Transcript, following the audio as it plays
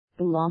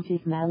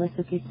launches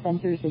Malasakit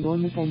Centers in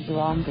Ormoc and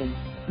Borongan,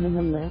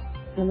 Manila.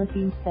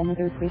 Philippine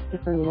Senator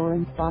Christopher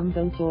Lawrence Bong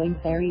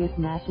joined various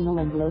national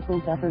and local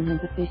government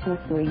officials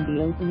during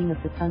the opening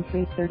of the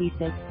country's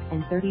 36th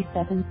and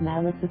 37th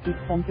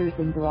Malasakit Centers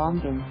in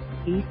Borongan,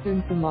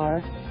 Eastern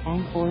Samar,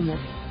 and Ormoc,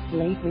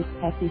 Leyte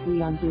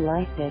respectively on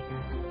July 6,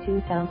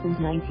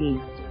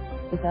 2019.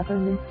 The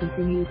government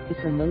continues to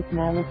promote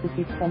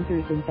Malasakit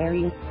Centers in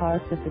various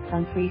parts of the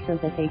country so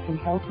that they can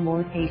help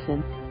more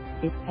patients,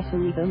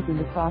 especially those in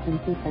the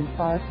provinces and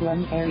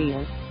far-flung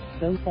areas,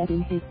 Go said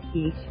in his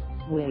speech,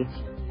 which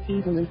he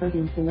delivered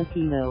in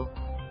Filipino.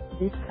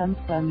 This comes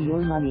from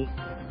your money.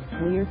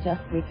 We're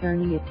just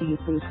returning it to you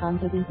through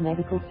competent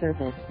medical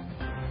service.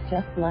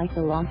 Just like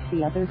the launch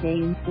the other day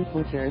in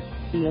Siquijor,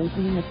 the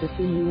opening of the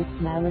two newest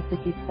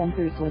Malasakit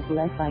Centers was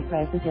led by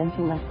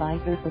Presidential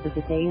Advisor for the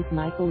Visayas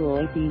Michael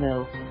Lloyd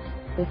Dino.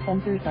 The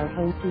centers are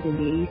hosted in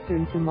the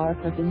Eastern Samar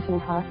Provincial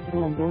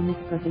Hospital and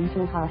Ormoc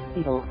Provincial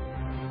Hospital.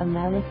 A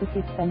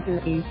Malasakit Center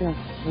is a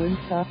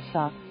one-stop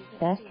shop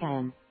that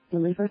can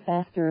deliver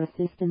faster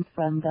assistance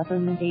from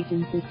government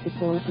agencies to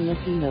poor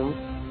Filipinos,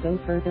 Go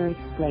further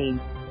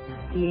explained.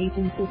 The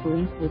agencies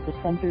linked with the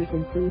centers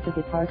include the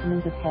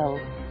Department of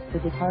Health, the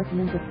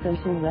Department of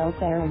Social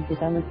Welfare and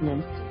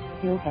Development,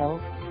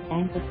 PhilHealth,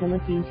 and the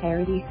Philippine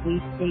Charity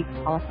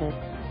Sweepstakes Office.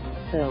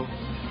 So,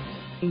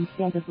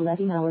 instead of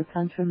letting our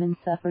countrymen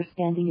suffer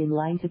standing in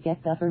line to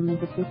get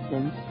government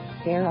assistance,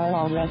 there are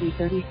already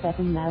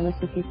 37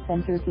 Malasakit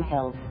Centers to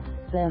help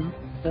them,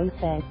 Go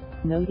said,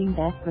 noting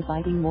that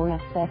providing more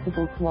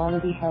accessible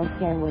quality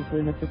healthcare was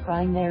one of the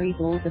primary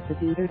goals of the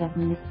Duterte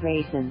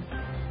administration.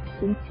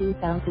 Since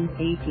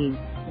 2018,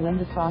 when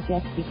the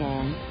project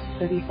began,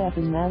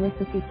 37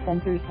 Malasakit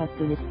Centers have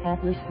been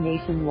established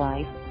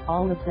nationwide,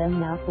 all of them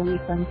now fully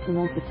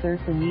functional to serve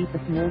the needs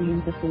of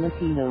millions of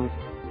Filipinos.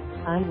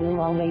 I will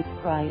always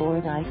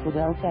prioritize the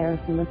welfare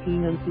of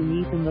Filipinos who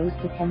need the most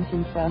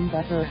attention from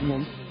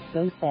government,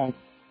 Go said.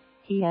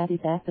 He added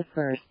that the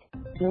first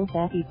bill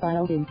that he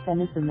filed in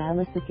Senate, the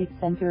Malasakit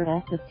Center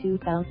Act of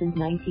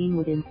 2019,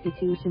 would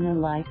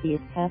institutionalize the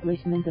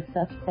establishment of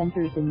such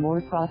centers in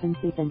more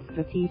provinces and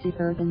strategic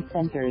urban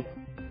centers.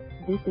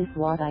 This is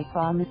what I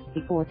promised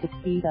before to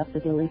speed up the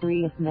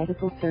delivery of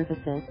medical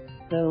services,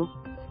 Go,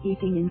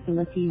 speaking in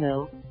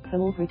Filipino,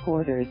 told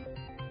reporters.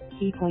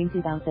 He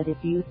pointed out that it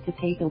used to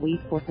take a week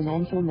for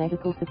financial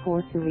medical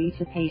support to reach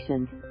a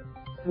patient.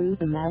 Through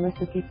the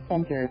Malasakit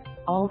Center,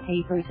 all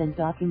papers and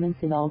documents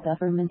in all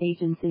government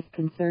agencies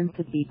concerned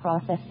could be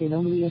processed in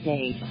only a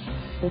day.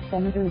 The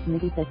senator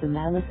admitted that the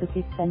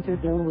Malasakit Center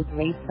bill would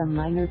raise some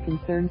minor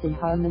concerns in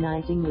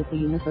harmonizing with the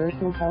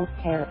Universal Health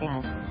Care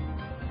Act.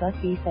 But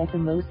he said the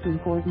most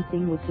important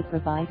thing was to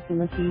provide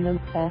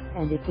Filipinos fast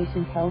and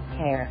efficient health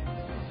care.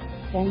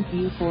 Thank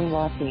you for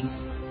watching.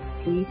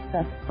 Please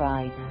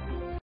subscribe.